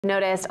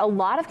Noticed a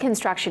lot of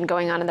construction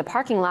going on in the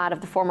parking lot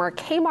of the former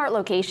K-Mart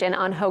location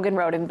on Hogan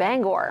Road in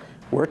Bangor.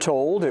 We're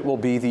told it will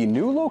be the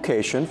new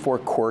location for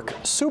Quirk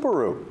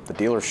Subaru. The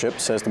dealership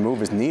says the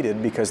move is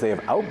needed because they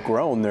have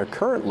outgrown their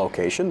current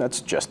location that's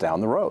just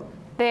down the road.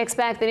 They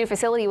expect the new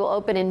facility will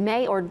open in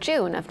May or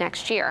June of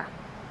next year.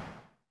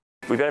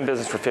 We've been in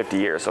business for 50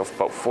 years, so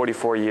about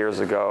 44 years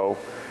ago,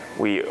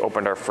 we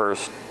opened our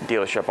first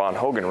dealership on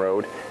Hogan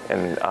Road,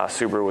 and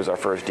Subaru was our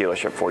first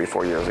dealership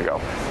 44 years ago.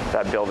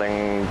 That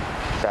building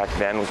back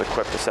then was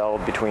equipped to sell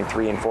between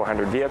 300 and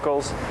 400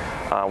 vehicles.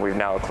 We've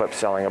now equipped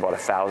selling about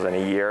 1,000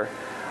 a year.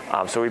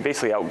 So we've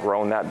basically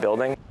outgrown that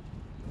building.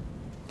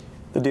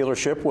 The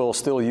dealership will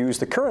still use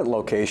the current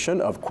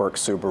location of Quirk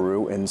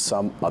Subaru in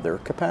some other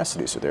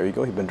capacity. So there you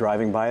go. You've been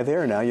driving by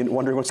there. Now you're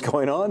wondering what's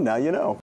going on. Now you know.